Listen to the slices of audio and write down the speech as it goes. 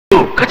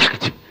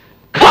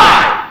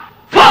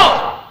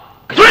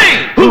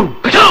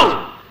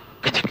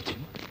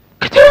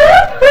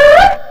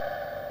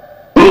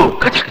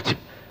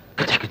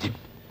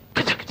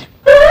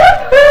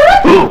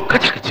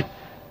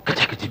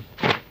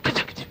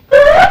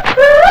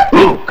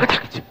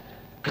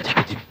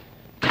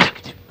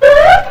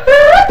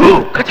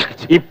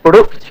ఇప్పుడు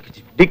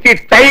dicky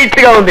tight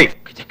గా ఉంది.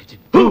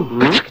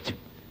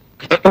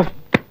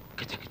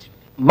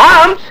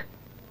 మామ్స్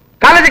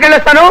కాలేజీకి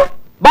వెళ్ళొస్తాను.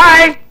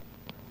 బాయ్.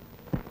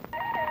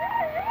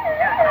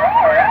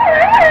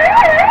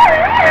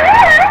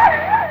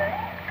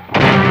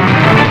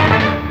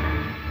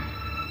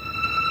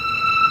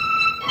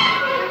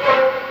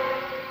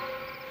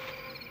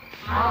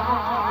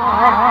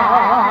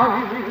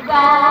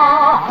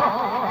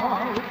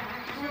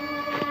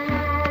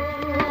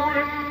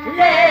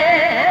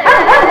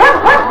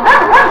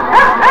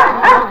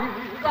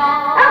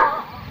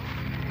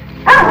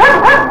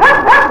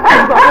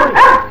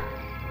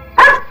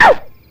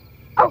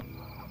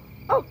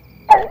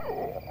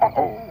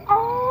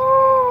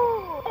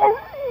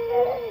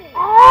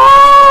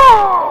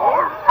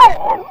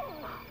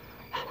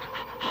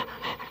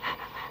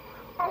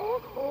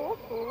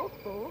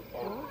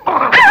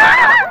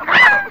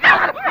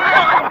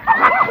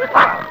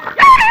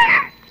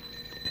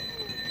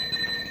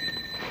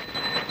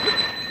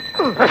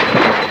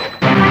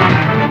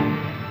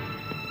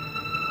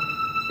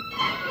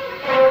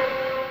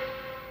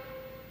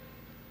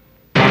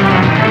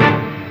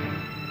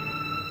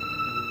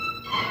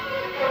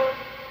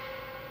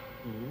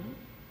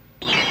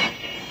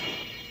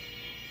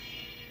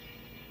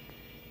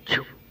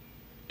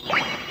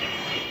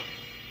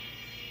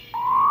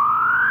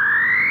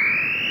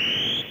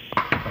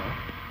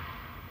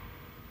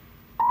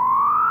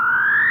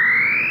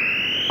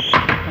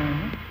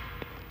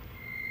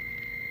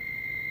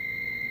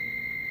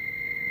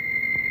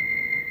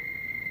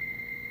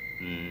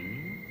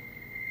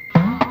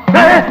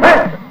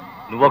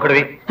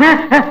 నువ్వొకడివి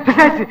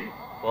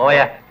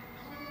పోయా.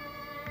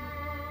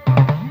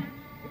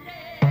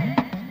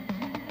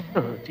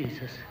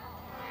 జీసస్.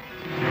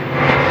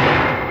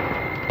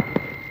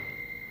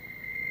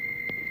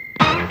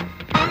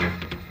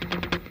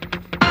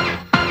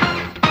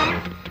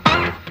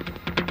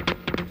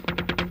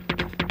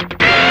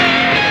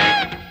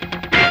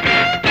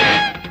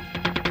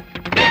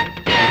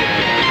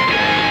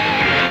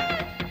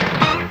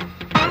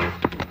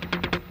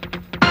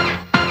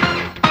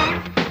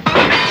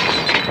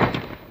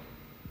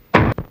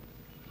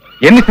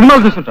 ఎన్ని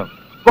సినిమాలు చూస్తుంటావు?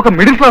 ఒక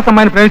మిడిల్ క్లాస్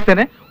అమ్మాయిని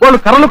ప్రేమిస్తేనే వాళ్ళు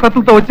కర్రలు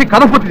కత్తులతో వచ్చి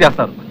కథ పూర్తి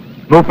చేస్తారు.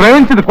 నువ్వు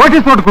ప్రేమించింది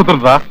కోటీశ్వరుడు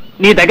కూతురురా.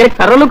 నీ దగ్గర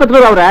కర్రలు కత్తులు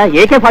రావురా,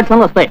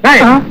 AK-47 వస్తాయి.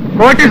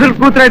 కోటీశ్వరుడు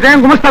కూతురు అయితే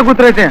గుమస్తా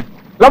కూతురు అయితే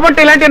లవ్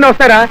అంటే ఇలాంటివన్నీ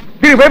వస్తారా?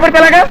 దీనికి భయపడితే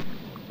ఎలాగా?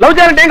 లవ్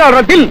చేయాలంటే ఏం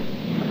కావాలరా? దిల్.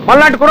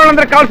 మళ్ళాంటి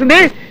కుర్రోళ్ళందరికి కావాల్సింది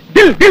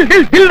దిల్ దిల్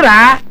దిల్ దిల్ రా.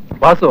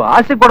 బాసు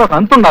ఆశకి కూడా ఒక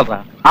అంత ఉండాలరా.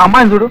 ఆ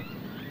అమ్మాయిని చూడు,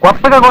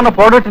 కొత్తగా కొన్న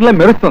ప్రోడక్ట్లే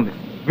మెరుస్తుంది.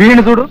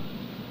 వీడిని చూడు,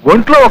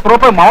 ఒంట్లో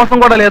 ₹1 మాంసం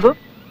కూడా లేదు,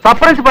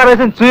 సపరించి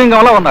పారేసిన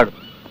చూయింగంలా ఉన్నాడు.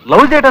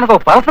 లవ్ చేయడానికి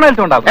ఒక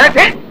పర్సనాలిటీ ఉండాలి.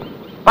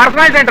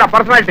 పర్సనాలిటీ ఏంట్రా?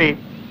 పర్సనాలిటీ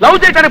లవ్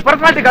చేయడానికి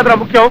పర్సనాలిటీ కాదురా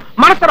ముఖ్యం,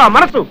 మనసురా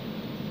మనసు.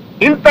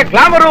 ఇంత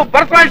గ్లామరు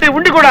పర్సనాలిటీ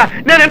ఉండి కూడా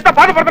నేను ఎంత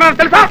బాధపడుతున్నానో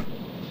తెలుసా?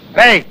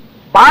 రేయ్,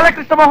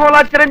 బాలకృష్ణ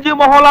మొహంలా చిరంజీవి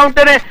మొహంలా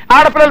ఉంటేనే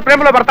ఆడపిల్లలు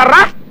ప్రేమలో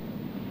పడతారా?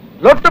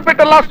 లొట్టు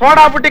పెట్టల్లా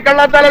సోడా బుట్టి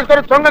కళ్ళద్దాలు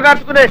వేసుకొని చొంగ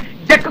కాచుకునే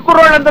చెక్క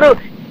కుర్రోళ్ళందరూ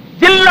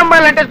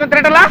జిల్లమ్మాయిలు అంటేసుకుని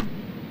తిరగటలా?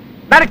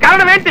 దానికి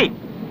కారణం ఏంటి?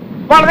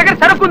 వాళ్ళ దగ్గర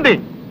సరుకుంది.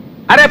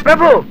 అరే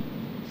ప్రభు,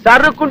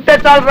 సరుకుంటే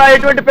చాలు రా,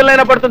 ఎటువంటి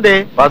పిల్లైనా పడుతుంది.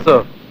 బాసు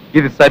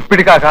ఇది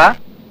సప్పిడి కాక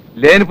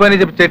లేని పని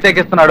చెప్పి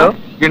చెట్టెక్కిస్తున్నాడు.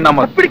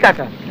 సప్పిడి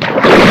కాక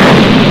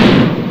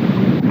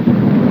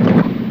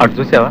అటు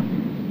చూసావా?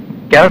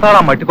 కెరటాలు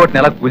ఆ మట్టి కొట్టిని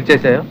ఎలా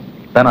కూల్చేసాయో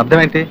దాని అర్థం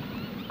ఏంటి?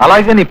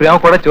 అలాగే నీ ప్రేమ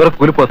కూడా చివరికి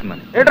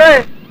కూలిపోతుందని. ఏంట్రే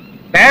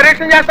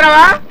డైరెక్షన్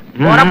చేస్తున్నావా?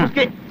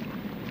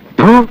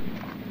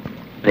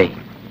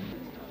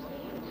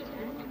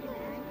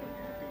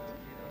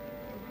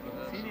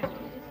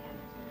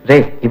 రే,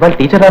 ఇవాళ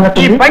టీచర్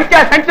ఈ పంచ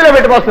సంచిలో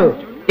పెట్టు బాసు.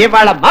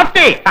 ఇవాళ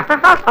మట్టి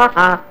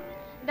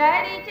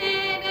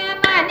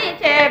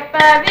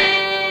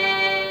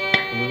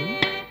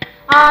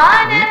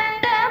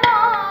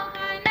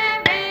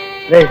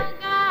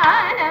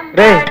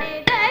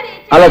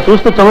అలా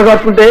చూస్తూ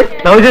చొంగకాచుకుంటే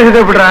లవ్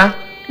చేసేటప్పుడు రా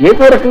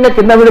ఏదో రకంగా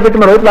కింద మీద పెట్టి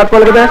మన వైపు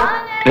లాక్కోవాలి కదా.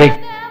 రే,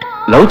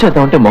 లవ్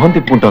చేద్దామంటే మొహం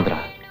తిప్పుకుంటోందిరా.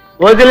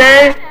 వదిలే,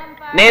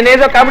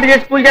 నేనేదో కామెడీ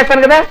చేసి పూజ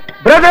చేస్తాను కదా.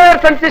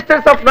 Brothers and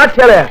sisters of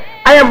నాట్యాలయ,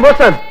 I'm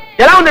మోసన్.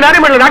 ఎలా ఉంది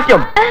నారాయణ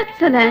నాట్యం?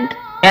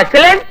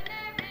 ఎక్సలెంట్.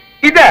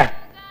 ఇదే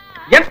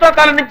ఎంతో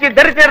కాలం నుంచి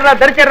దరిచేరరా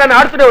దరిచేరరా అని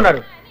ఆడుతూనే ఉన్నారు.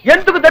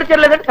 ఎందుకు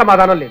దరిచేరలేదంటే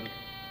సమాధానం లేదు.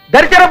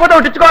 దరిచేరకపోతే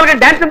ఒకటి ఇచ్చుకోవాలి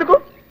కానీ డాన్స్ ఎందుకు?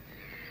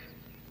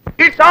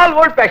 ఇట్స్ ఆల్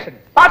ఓల్డ్ ఫ్యాషన్,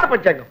 పాత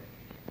పంచాంగం.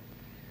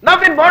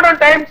 Now in modern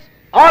times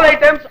all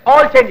items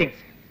all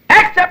changings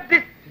except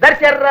this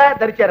దరిచేరరా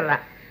దరిచేరరా.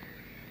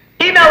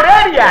 In our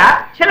area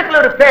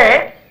చిలకలూరుపే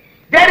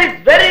there is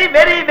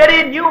very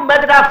new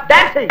method of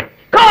dancing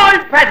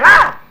called patra.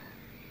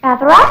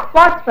 Patra?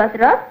 What's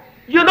patra?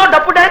 You know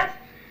dappu dance?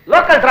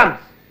 Local drums.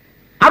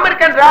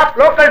 American rap,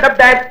 local dub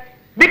dance,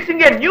 mixing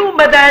a new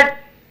method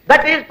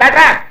that is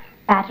patra.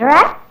 Patra?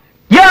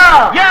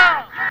 Yeah.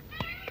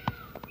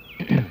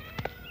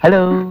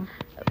 Hello.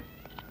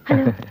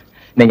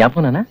 నేను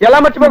చెప్పానా? ఎలా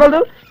మర్చిపోగలదు?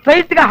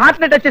 Straight గా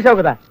heart ని touch చేసావు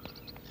కదా.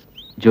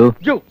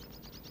 జో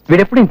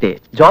వీడెప్పుడు ఇంతే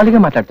జాలీగా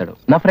మాట్లాడతాడు.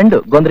 నా ఫ్రెండ్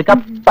గోంద్రిక.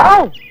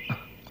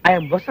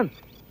 ఐఎమ్ వసంత్.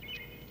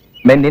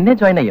 మేము నిన్నే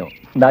జాయిన్ అయ్యాం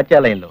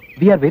నాట్యాలయంలో.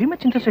 We are very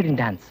much interested in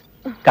dance.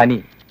 కానీ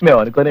మేము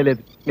అనుకోనే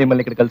లేదు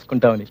మిమ్మల్ని ఇక్కడ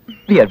కలుసుకుంటామని.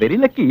 We are very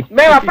lucky.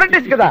 మేము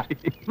అప్రెంటిస్ కదా,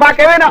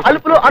 మాకేమైనా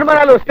అలుపులు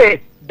అనుమానాలు వస్తే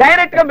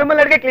డైరెక్ట్ గా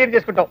మిమ్మల్ని అడిగే క్లియర్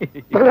చేసుకుంటాం.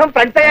 మనం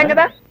ఫ్రెండ్స్ అయ్యాం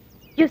కదా.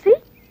 యూసీ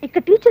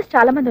ఇక్కడ టీచర్స్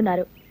చాలా మంది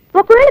ఉన్నారు.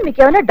 ఒకవేళ మీకు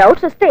ఏమైనా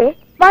డౌట్స్ వస్తే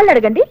వాళ్ళు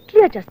అడగండి,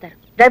 క్లియర్ చేస్తారు.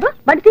 డ్రైవర్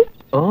బండి.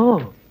 ఓ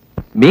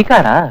మీ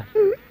కారా?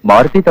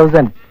 మారుతి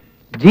 1000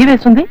 జీ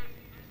వేస్తుంది.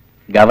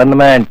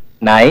 Government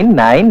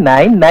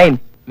 9999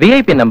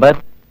 VIP number.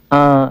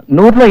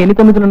 100లో ఎన్ని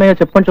 9లు ఉన్నాయో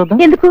చెప్పండి చూద్దాం.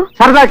 ఎందుకు?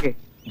 సరదాకి.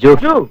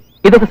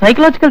 ఇది ఒక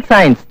సైకలాజికల్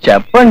సైన్స్,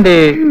 చెప్పండి.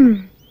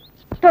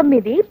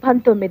 9,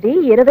 19,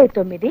 29,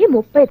 39,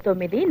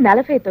 49,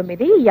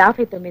 59,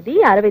 69,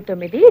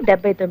 79,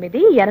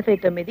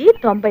 89,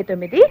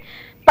 99,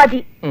 10.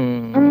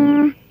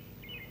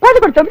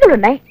 11 9లు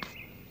ఉన్నాయి.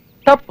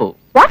 తప్పు.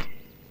 వాట్?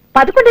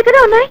 11 ఎక్కడ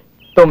ఉన్నాయి?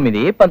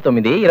 9,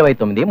 19,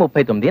 29, 39,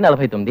 49,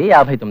 59,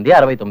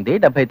 69,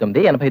 79,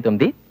 89,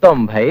 90,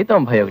 91,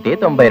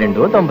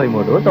 92, 93,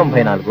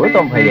 94,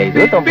 95,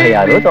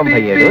 96,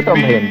 97,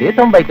 98,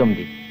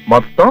 99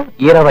 మొత్తం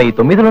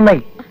 29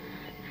 ఉన్నాయి.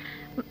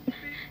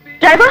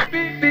 డ్రైవర్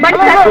బండి.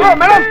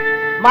 మేడం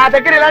మా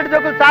దగ్గర ఇలాంటి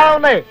జోకులు చాలా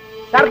ఉన్నాయి.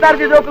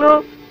 సర్దార్జీ జోకులు,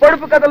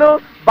 పొడుపు కథలు,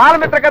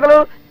 బాలమిత్ర కథలు,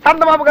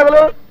 చందమామ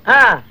కథలు,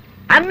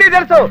 అన్ని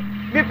తెలుసు.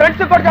 మీ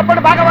ఫ్రెండ్స్ కూడా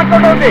చెప్పండి, బాగా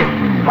వర్కౌట్ ఉంది.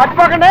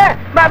 మర్చిపోకండి.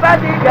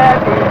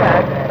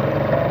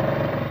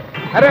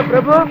 అరే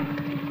ప్రభు,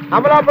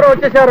 అమలాపురం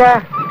వచ్చేసారా?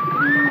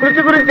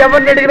 కృషి గురించి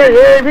ఎవరిని అడిగినా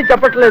ఏమీ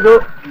చెప్పట్లేదు.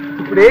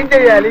 ఇప్పుడు ఏం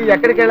చెయ్యాలి,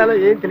 ఎక్కడికి వెళ్ళాలో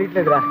ఏం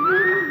తెలియట్లేదురా.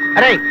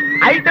 అరే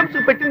ఐటమ్స్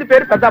పెట్టింది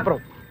పేరు పెద్దాపురం,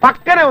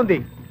 పక్కనే ఉంది.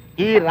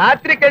 ఈ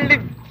రాత్రికి వెళ్ళి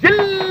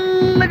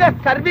జిల్లుగా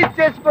సర్వీస్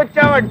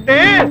చేసుకొచ్చావంటే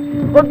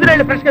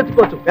పొద్దున ఫ్రెష్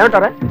ఎత్తుకోవచ్చు.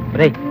 ఏమంటారా?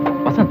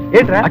 వసంత్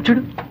ఏంట్రా?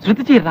 అచ్చుడు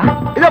శృతి చీర్రా.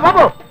 ఇదో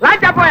బాబు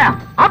లాంచ్ ఆపోయా,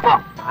 ఆపో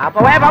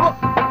ఆపోయా బాబు.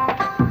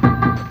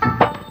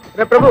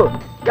 రే ప్రభు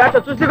జాగ్రత్త,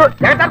 చూసి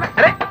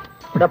అరే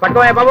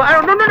పట్టుకోయా బాబు.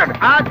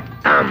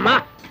 అమ్మా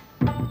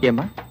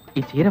ఏమ్మా ఈ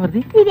చీర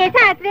ఎవరిది?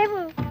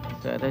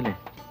 సరేలే,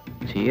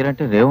 చీర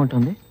అంటే రేవు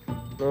ఉంటుంది.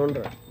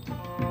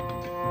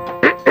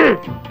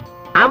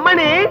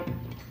 అమ్మని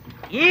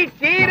ఈ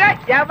చీర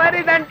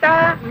ఎవరిదంట?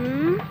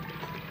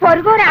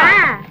 పొరుగురా.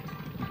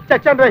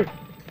 చచ్చాను రోయ్,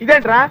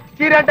 ఇదేంట్రా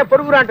చీర అంటే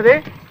పొరుగురా అంటది?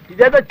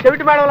 ఇదేదో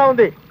చెవిటి మేడంలా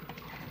ఉంది.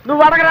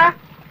 నువ్వు అడగరా.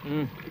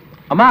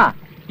 అమ్మా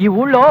ఈ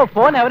ఊళ్ళో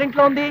ఫోన్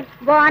ఎవరింట్లో ఉంది?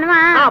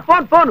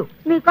 ఫోన్ ఫోన్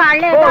మీకు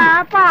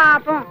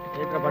పాపం.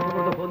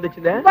 ఫోన్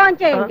తెచ్చిందే. ఫోన్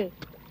చేయండి.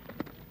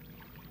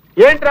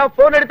 ఏంట్రా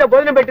ఫోన్ అడిగితే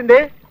భోజనం పెట్టింది?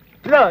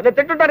 ఇదో నేను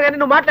తింటుంటాను కానీ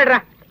నువ్వు మాట్లాడరా.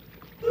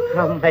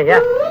 అమ్మయ్యా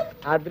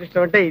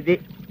అదృష్టం అంటే ఇది.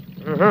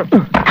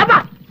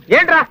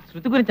 ఏంట్రా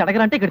శృతి గురించి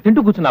అడగరంటే ఇక్కడ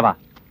తింటూ కూర్చున్నావా?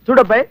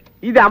 చూడబ్బాయి,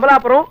 ఇది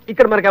అమలాపురం,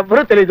 ఇక్కడ మనకు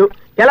ఎవ్వరూ తెలీదు.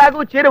 ఎలాగూ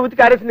చీర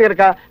ఉతికి ఆరేసింది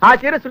కనుక ఆ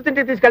చీర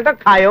శృతింటికి తీసుకెళ్ళటం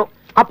ఖాయం.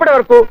 అప్పటి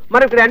వరకు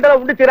మనం ఇక్కడ ఎండలో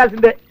ఉండి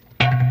తీరాల్సిందే.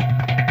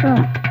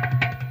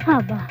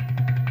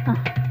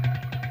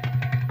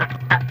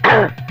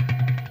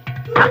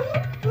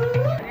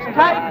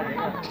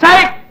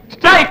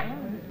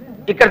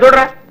 ఇక్కడ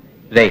చూడరా.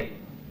 రే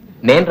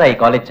నేను రా ఈ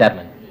కాలేజ్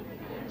చైర్మన్.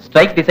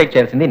 స్ట్రైక్ డిసైడ్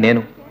చేయాల్సింది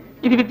నేను.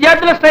 ఇది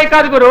విద్యార్థుల స్ట్రైక్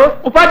కాదు గురు,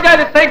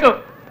 ఉపాధ్యాయుల స్ట్రైక్.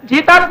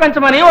 జీతాలు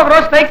పెంచమని ఒక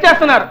రోజు స్ట్రైక్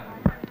చేస్తున్నారు.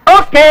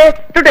 Okay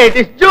today it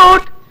is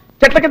jute.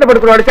 చెట్ల కింద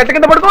పడుకున్నాడు చెట్ల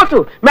కింద పడుకోవచ్చు,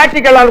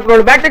 మ్యాట్రిక్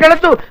వెళ్ళాలనుకున్నాడు మ్యాట్రిక్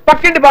వెళ్ళొచ్చు,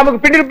 పక్కింటి బాబుకు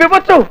పిండి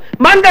రుబ్బివచ్చు.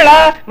 మంగళ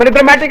మరి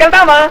ఇప్పుడు మ్యాట్రిక్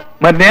వెళ్తామా?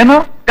 మరి నేను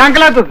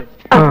కంకలాతుంది.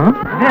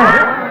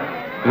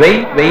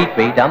 వెయిట్ వెయిట్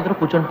వెయిట్, అందరూ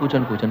కూర్చోండి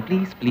కూర్చోండి కూర్చోండి,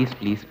 please please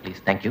please please.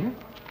 Thank you.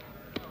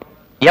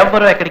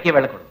 ఎవ్వరూ ఎక్కడికి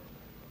వెళ్ళకూడదు.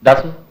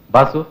 దాసు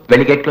బాసు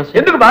వెళ్ళి గేట్ క్లోజ్.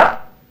 ఎందుకు బా?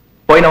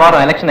 పోయిన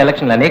వారం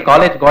ఎలక్షన్లని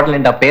కాలేజ్ గోడల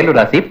నిండా పేర్లు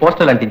రాసి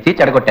పోస్టర్లు అంటించి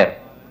చెడగొట్టారు.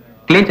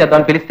 క్లీన్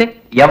చేద్దామని పిలిస్తే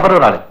ఎవ్వరూ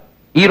రాలేదు.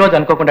 ఈ రోజు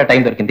అనుకోకుండా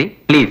టైం దొరికింది,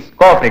 ప్లీజ్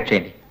కోఆపరేట్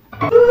చేయండి.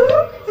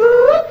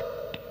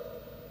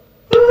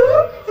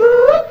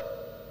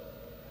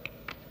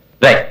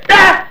 రైట్.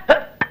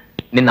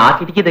 నిన్న ఆ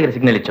కిటికీ దగ్గర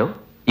సిగ్నల్ ఇచ్చావు,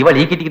 ఇవాళ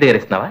ఈ కిటికీ దగ్గర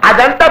ఇస్తున్నావా?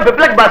 అదంతా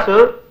బిప్లక్ బాసు,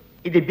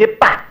 ఇది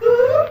బిప్ప.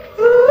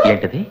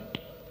 ఏంటది?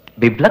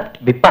 బిప్లక్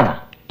బిప్పానా?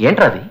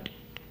 ఏంట్రా అది?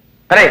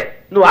 అరే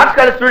నువ్వు ఆర్ట్స్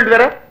కాలేజ్ స్టూడెంట్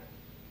వేరా?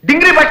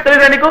 డిగ్రీ భాష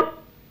తెలియదా నీకు?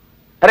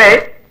 అరే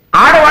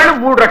ఆడవాళ్ళు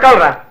 3 రకాలు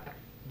రా.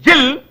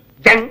 జిల్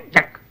జంగ్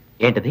జక్.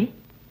 ఏంటది?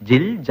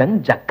 జిల్ జంగ్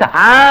జక్క.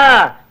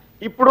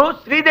 ఇప్పుడు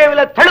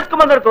శ్రీదేవిలో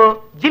తడుక్కుమందనుకో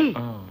జిల్,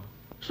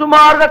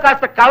 సుమారుగా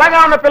కాస్త కళగా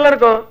ఉన్న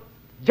పిల్లనుకో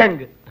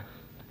జంగ్,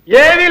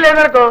 ఏమీ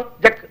లేదనుకో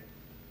జక్.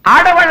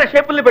 ఆడవాళ్ల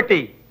షేపుల్ని బట్టి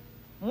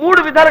 3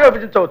 విధాలుగా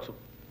విభజించవచ్చు.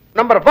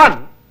 Number 1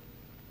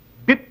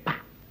 బిప్ప,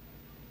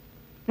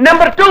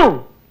 number 2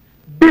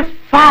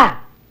 బిఫా,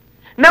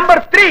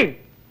 number 3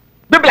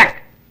 బిబ్లాక్.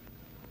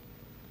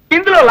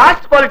 ఇందులో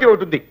లాస్ట్ క్వాలిటీ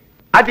ఉంటుంది,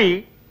 అది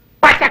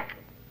పచక్.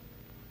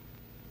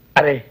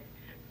 అరే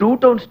 2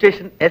 టౌన్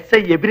స్టేషన్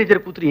ఎస్ఐ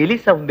ఎబినేజర్ కూతురు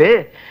ఎలీసా ఉందే,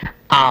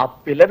 ఆ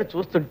పిల్లని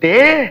చూస్తుంటే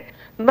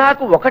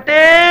నాకు ఒకటే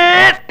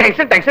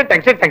టెన్షన్ టెన్షన్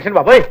టెన్షన్ టెన్షన్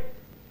బాబాయ్.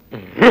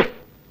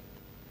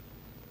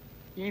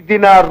 ఇది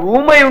నా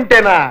రూమ్ అయి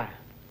ఉంటేనా?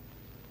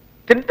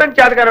 తింటం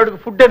చేతగానోడికి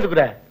ఫుడ్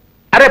ఎందుకురా?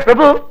 అరే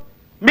ప్రభు,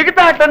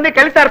 మిగతా ఆటలన్నీ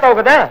కలిసి ఆడతావు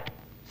కదా,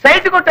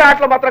 సైట్ కొట్టే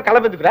ఆటలు మాత్రం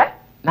కలబెందుకురా?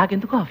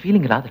 నాకెందుకో ఆ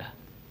ఫీలింగ్ రాదురా.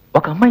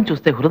 ఒక అమ్మాయిని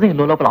చూస్తే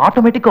హృదయంలో లోపల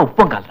ఆటోమేటిక్ గా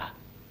ఉప్పొంగాలరా.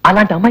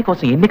 అలాంటి అమ్మాయి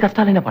కోసం ఎన్ని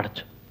కష్టాలైనా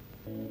పడచ్చు.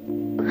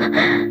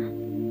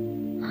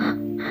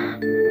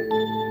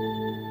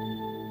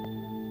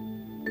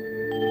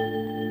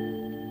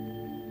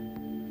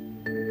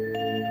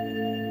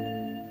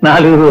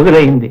 4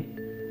 రోజులైంది.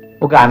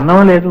 ఒక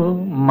అన్నం లేదు,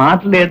 మాట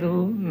లేదు,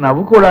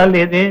 నవ్వు కూడా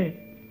లేదే.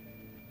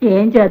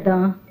 ఏం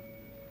చేద్దాం?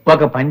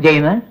 ఒక పని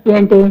చేయనా?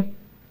 ఏంటి?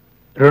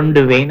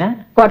 2 వేయినా?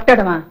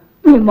 కొట్టడమా?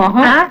 నీ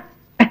మొహం.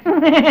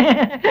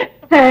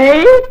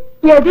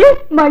 ఏది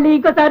మళ్ళీ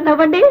ఇంకోసారి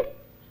నవ్వండి.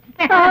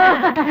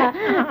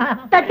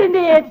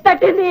 తట్టింది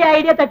తట్టింది,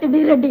 ఐడియా తట్టింది.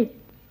 రండి.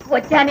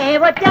 వచ్చానే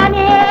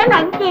వచ్చానే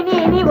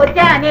లంకిని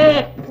వచ్చానే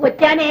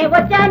వచ్చానే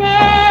వచ్చానే.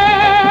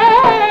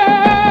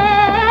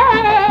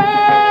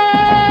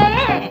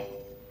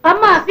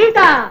 అమ్మా సీత,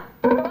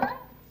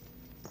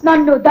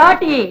 నన్ను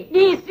దాటి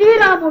ఈ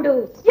శ్రీరాముడు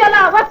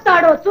ఎలా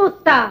వస్తాడో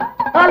చూస్తా.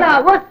 అలా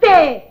వస్తే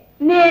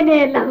నేనే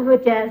లవ్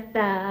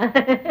చేస్తా.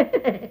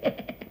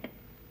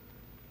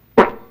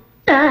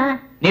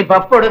 నీ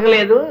పప్పు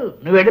ఉడకలేదు,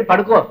 నువ్వు వెళ్ళి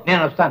పడుకో,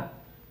 నేను వస్తాను.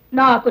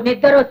 నాకు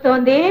నిద్ర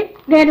వస్తోంది,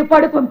 నేను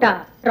పడుకుంటా.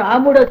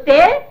 రాముడు వస్తే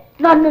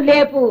నన్ను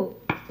లేపు,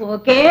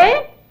 ఓకే?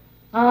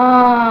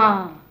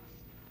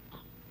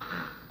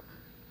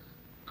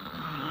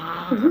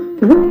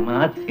 అమ్మా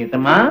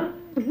సీతమ్మా,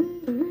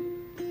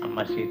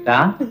 అమ్మ సీత,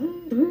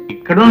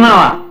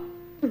 ఇక్కడున్నావా?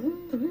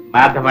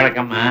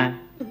 బాధపడకమ్మా,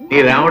 నీ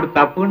రాముడు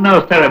తప్పకుండా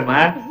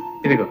వస్తాడమ్మా.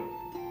 ఇదిగో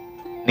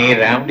నీ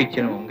రాముడు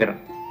ఇచ్చిన ఉంగరం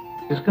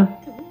చూసుకో.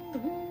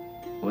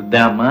 వద్దా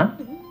అమ్మా?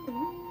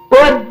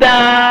 వద్దా?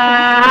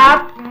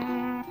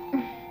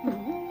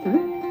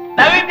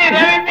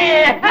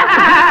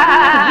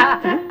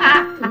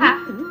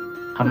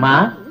 అమ్మా,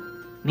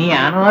 నీ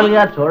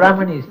ఆనవాలుగా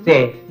చూడమని ఇస్తే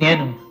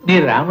నేను నీ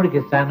రాముడికి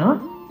ఇస్తాను.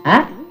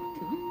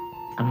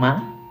 అమ్మా,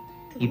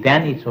 ఇదా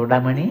నీ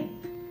చూడమని?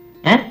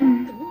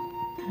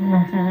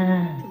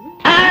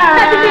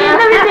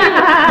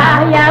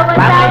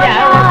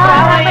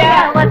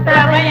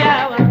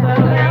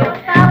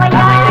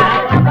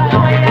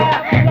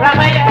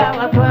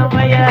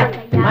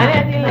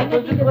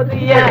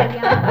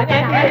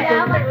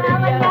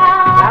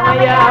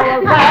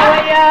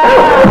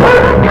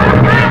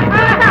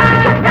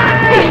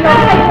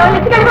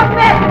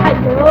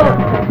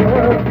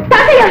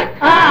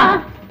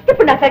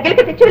 ఇప్పుడు నాకు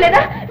గిలిక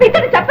తెచ్చిలేదా? మీ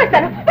ఇద్దరు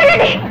చెప్పేస్తాను.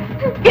 వెళ్ళండి.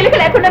 గిలిక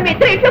లేకుండా మీ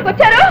ఇద్దరు ఇంట్లోకి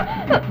వచ్చారు.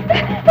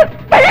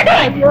 వెళ్ళండి.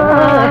 అయ్యో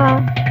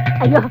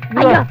అయ్యో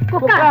అయ్యో,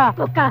 కుక్క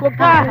కుక్క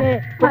కుక్క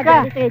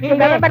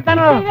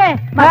పెడతాను,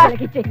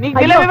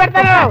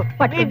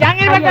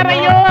 జాంగీర్ పెడతాను.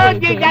 అయ్యో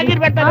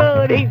జాంగీర్ పెడతాను,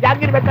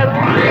 జాంగీర్ పెడతాను.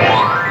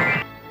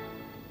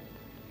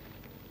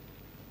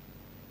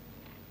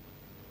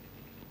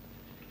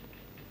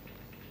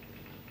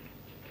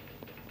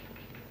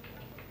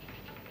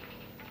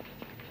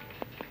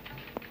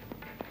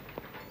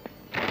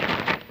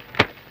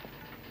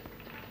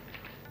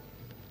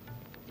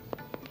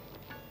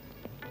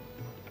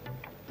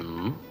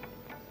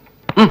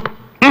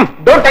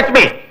 Don't touch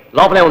me.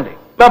 లోపలే ఉంది.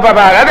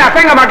 అదే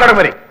అసహ్యంగా మాట్లాడు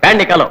మరి. Pant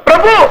Niccolo.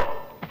 ప్రభు,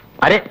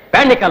 అరే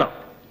ప్యాంట్ నికాలో.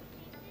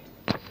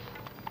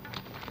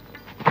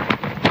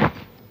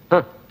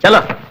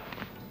 చలో.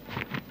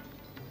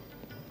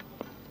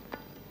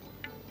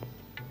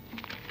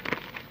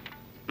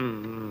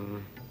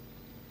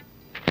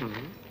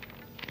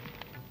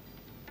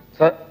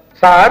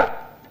 సార్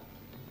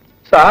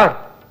సార్,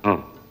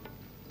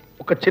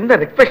 ఒక చిన్న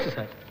రిక్వెస్ట్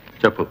సార్.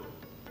 చెప్పు.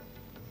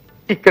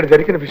 ఇక్కడ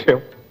జరిగిన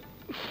విషయం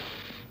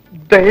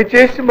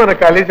దయచేసి మన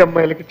కాలేజ్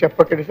అమ్మాయిలకి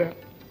చెప్పకండి సార్.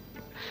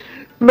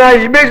 నా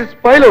ఇమేజ్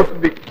స్పాయిల్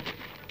అవుతుంది.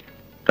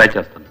 ట్రై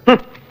చేస్తాను.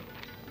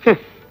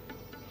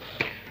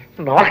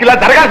 నాకు ఇలా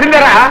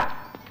జరగాల్సిందేరా?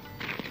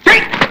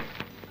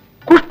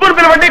 కుష్పూర్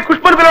పిలవండి,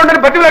 కుష్పూర్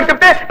పిలవండి బతిలాడు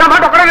చెప్తే నా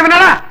మాట ఒక్కడే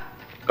విన్నారా?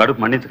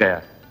 కడుపు మండించగాయా?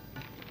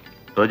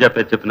 రోజా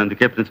పేరు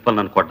చెప్పినందుకే ప్రిన్సిపల్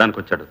నన్ను కొట్టడానికి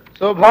వచ్చాడు.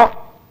 శోభా,